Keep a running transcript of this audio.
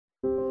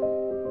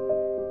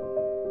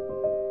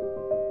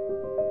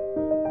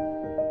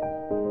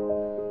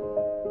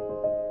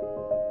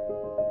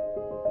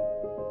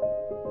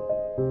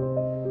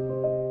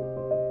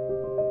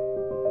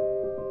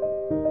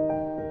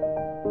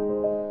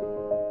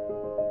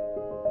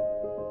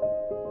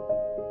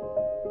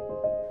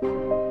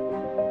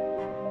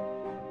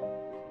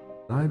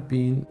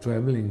been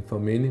traveling for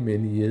many,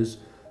 many years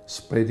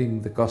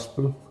spreading the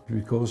gospel,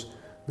 because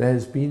there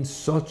has been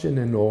such an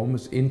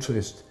enormous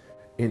interest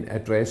in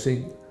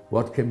addressing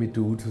what can we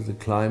do to the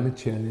climate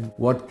challenge,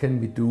 what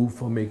can we do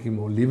for making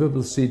more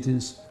livable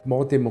cities,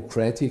 more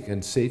democratic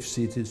and safe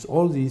cities.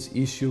 All these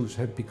issues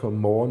have become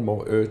more and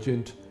more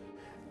urgent,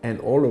 and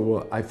all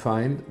over I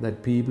find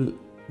that people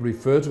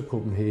refer to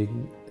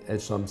Copenhagen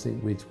as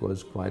something which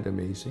was quite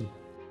amazing.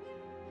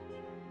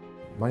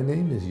 My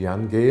name is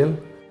Jan Gehl.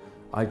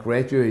 I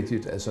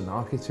graduated as an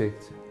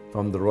architect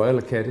from the Royal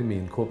Academy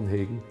in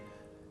Copenhagen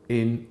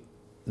in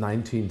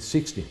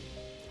 1960.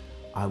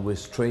 I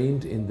was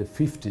trained in the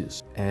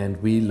 50s, and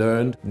we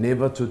learned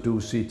never to do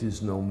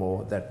cities no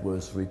more. That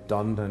was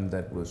redundant,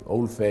 that was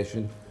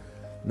old-fashioned.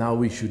 Now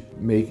we should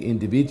make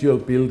individual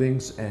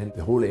buildings, and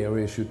the whole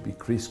area should be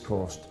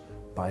crisscrossed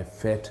by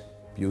fat,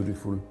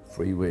 beautiful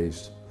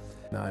freeways.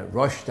 And I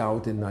rushed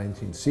out in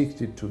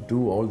 1960 to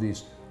do all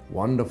these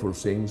wonderful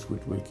things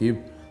which will give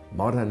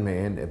modern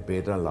man a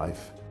better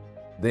life.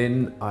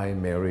 Then I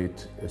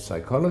married a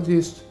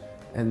psychologist,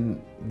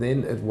 and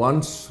then at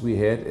once we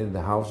had in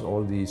the house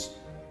all these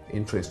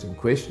interesting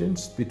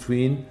questions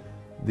between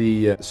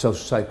the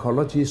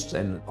psychologists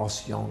and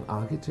us young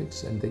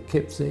architects, and they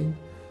kept saying,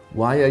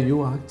 why are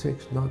you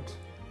architects not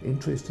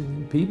interested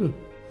in people?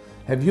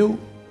 Have you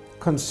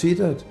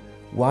considered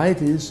why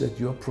it is that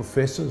your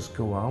professors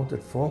go out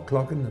at 4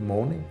 o'clock in the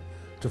morning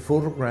to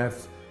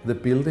photograph the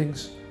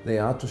buildings they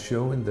are to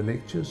show in the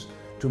lectures,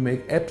 to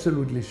make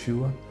absolutely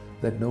sure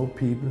that no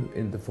people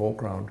in the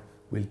foreground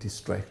will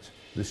distract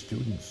the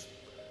students?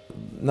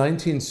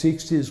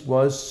 1960s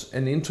was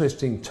an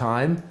interesting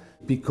time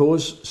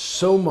because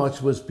so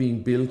much was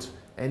being built,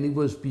 and it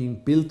was being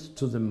built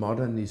to the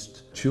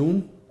modernist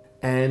tune.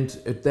 And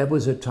that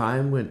was a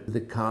time when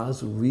the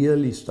cars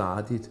really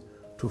started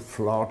to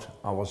flood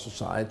our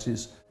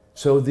societies.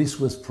 So this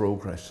was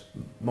progress.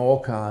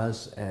 More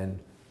cars and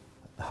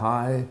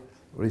high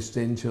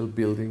residential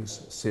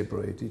buildings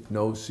separated.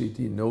 No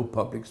city, no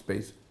public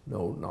space,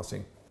 no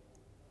nothing.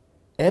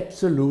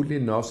 Absolutely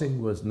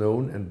nothing was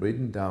known and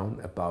written down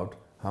about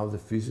how the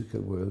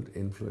physical world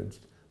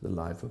influenced the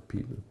life of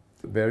people.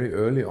 Very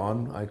early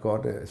on, I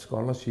got a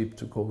scholarship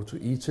to go to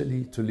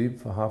Italy to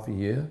live for half a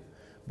year,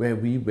 where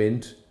we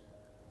went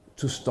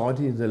to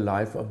study the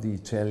life of the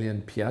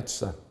Italian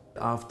piazza.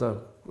 After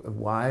a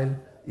while,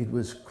 it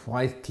was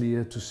quite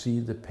clear to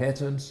see the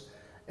patterns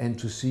and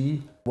to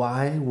see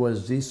why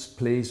was this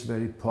place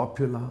very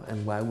popular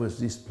and why was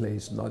this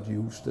place not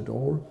used at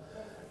all.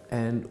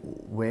 And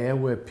where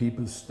were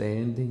people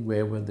standing,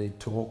 where were they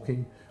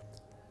talking.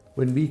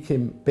 When we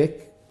came back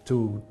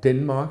to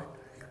Denmark,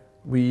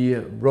 we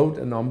wrote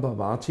a number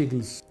of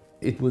articles.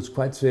 It was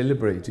quite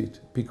celebrated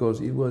because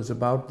it was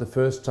about the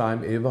first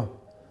time ever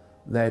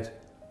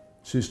that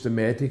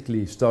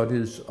systematically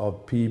studies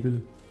of people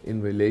in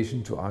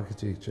relation to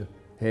architecture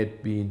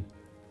had been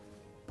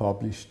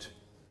published.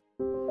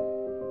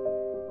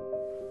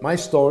 My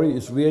story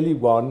is really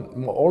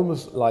one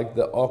almost like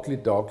the ugly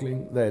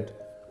duckling, that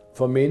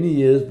for many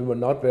years we were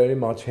not very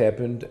much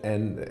happened,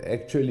 and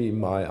actually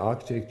my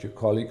architecture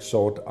colleagues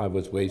thought I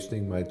was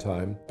wasting my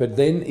time. But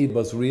then it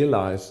was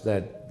realized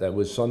that there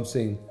was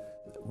something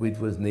which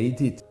was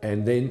needed,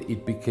 and then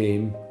it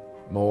became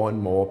more and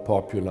more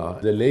popular.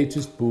 The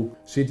latest book,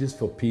 Cities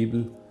for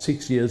People,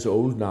 6 years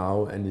old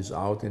now and is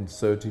out in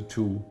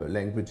 32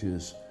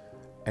 languages.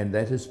 And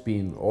that has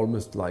been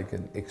almost like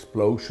an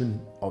explosion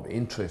of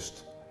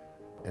interest.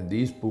 And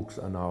these books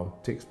are now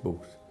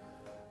textbooks,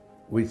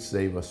 which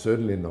they were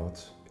certainly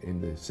not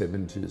in the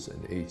 70s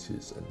and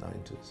 80s and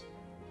 90s.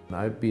 And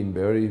I've been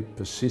very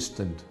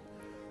persistent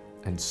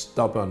and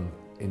stubborn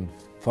in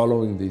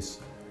following this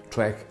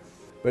track.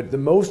 But the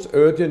most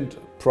urgent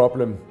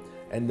problem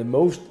and the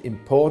most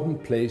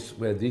important place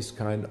where this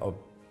kind of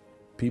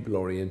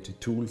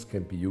people-oriented tools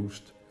can be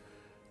used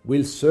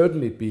will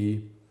certainly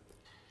be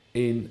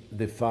in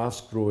the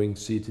fast-growing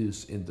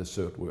cities in the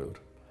third world.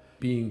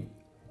 Being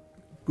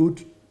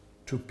good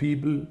to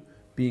people,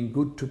 being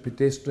good to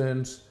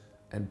pedestrians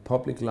and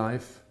public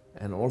life,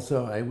 and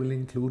also I will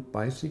include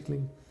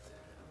bicycling.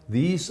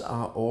 These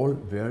are all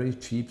very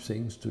cheap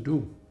things to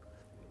do.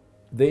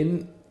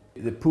 Then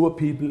the poor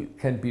people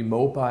can be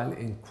mobile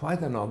in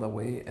quite another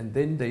way, and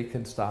then they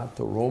can start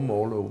to roam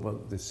all over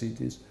the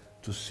cities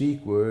to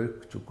seek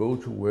work, to go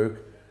to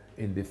work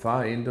in the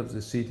far end of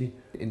the city,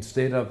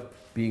 instead of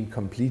being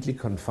completely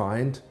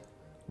confined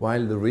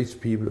while the rich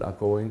people are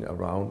going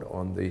around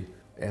on the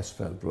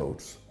asphalt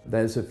roads.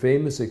 There's a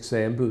famous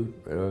example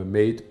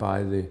made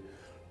by the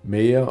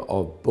mayor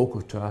of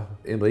Bogota,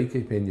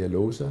 Enrique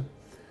Peñalosa,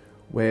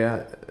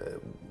 where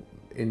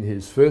in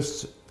his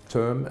first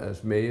term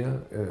as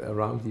mayor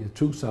around the year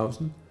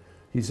 2000,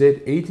 he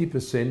said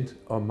 80%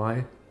 of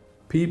my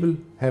people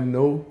have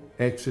no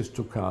access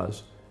to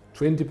cars,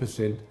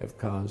 20% have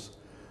cars.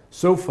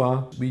 So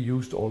far, we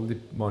used all the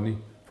money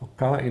for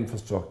car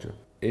infrastructure.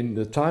 In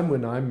the time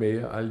when I'm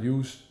mayor, I'll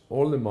use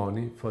all the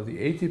money for the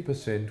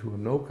 80% who have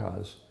no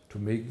cars to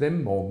make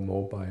them more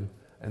mobile.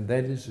 And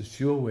that is a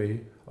sure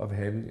way of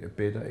having a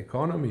better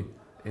economy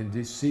in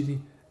this city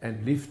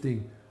and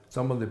lifting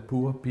some of the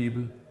poor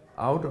people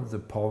out of the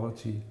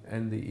poverty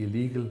and the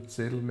illegal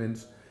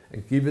settlements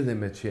and giving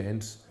them a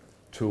chance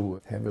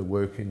to have a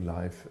working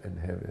life and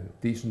have a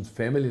decent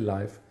family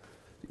life.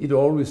 It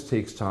always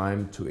takes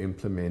time to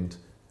implement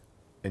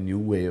a new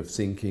way of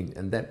thinking,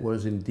 and that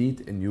was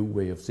indeed a new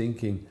way of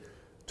thinking,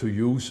 to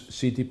use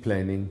city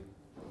planning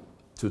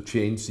to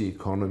change the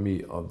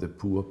economy of the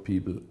poor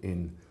people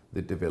in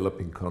the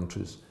developing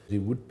countries. It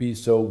would be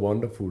so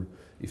wonderful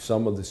if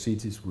some of the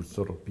cities would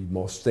sort of be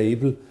more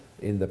stable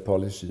in their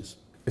policies.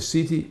 A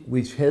city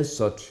which has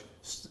such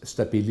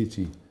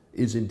stability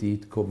is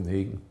indeed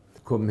Copenhagen.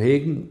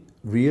 Copenhagen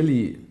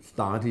really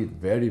started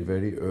very,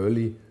 very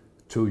early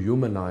to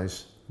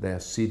humanize their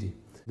city.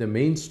 The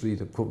main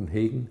street of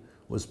Copenhagen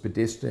was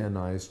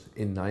pedestrianized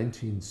in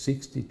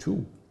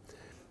 1962.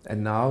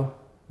 And now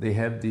they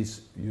have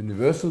this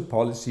universal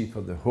policy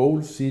for the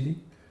whole city.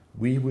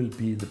 We will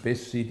be the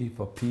best city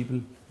for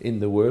people in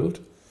the world.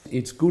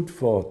 It's good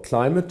for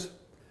climate.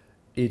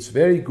 It's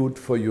very good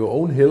for your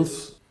own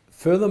health.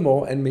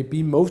 Furthermore, and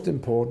maybe most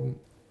important,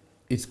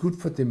 it's good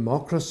for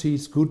democracy,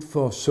 it's good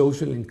for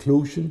social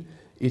inclusion,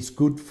 it's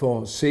good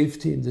for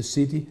safety in the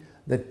city,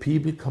 that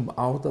people come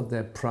out of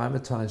their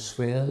privatized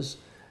spheres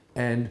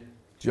and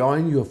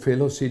join your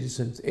fellow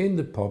citizens in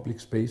the public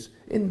space,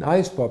 in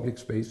nice public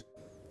space.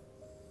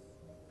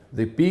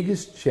 The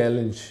biggest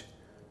challenge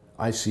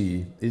I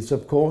see is,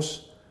 of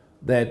course,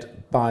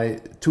 that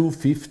by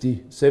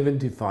 2050,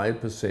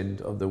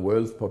 75% of the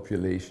world's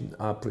population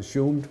are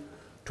presumed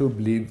to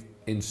live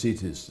in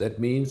cities. That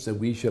means that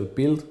we shall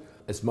build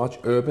as much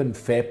urban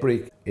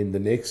fabric in the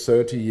next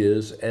 30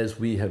 years as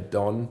we have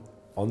done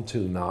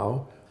until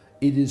now.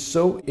 It is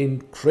so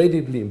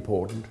incredibly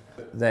important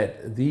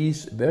that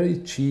these very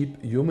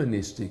cheap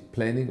humanistic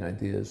planning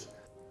ideas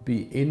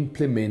be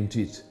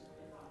implemented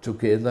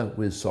together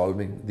with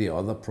solving the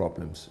other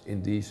problems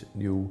in these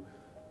new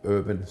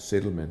urban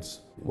settlements.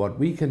 What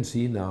we can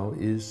see now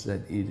is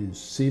that it is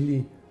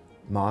silly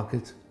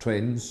market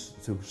trends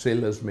to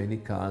sell as many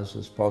cars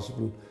as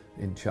possible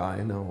in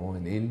China or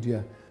in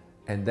India,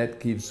 and that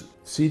gives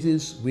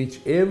cities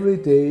which every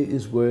day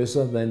is worse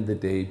than the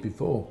day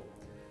before.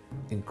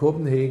 In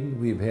Copenhagen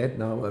we've had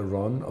now a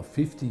run of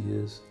 50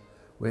 years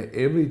where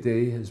every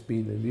day has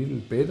been a little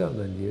better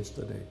than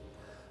yesterday.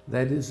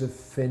 That is a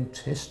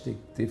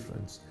fantastic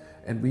difference,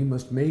 and we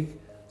must make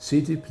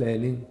city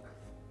planning,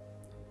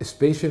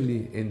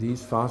 especially in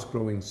these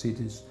fast-growing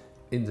cities,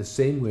 in the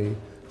same way,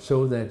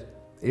 so that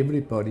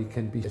everybody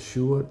can be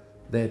assured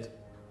that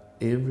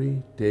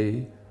every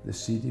day the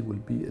city will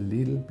be a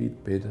little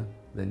bit better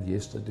than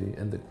yesterday,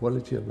 and the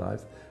quality of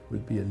life will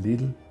be a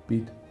little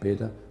bit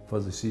better for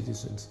the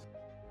citizens.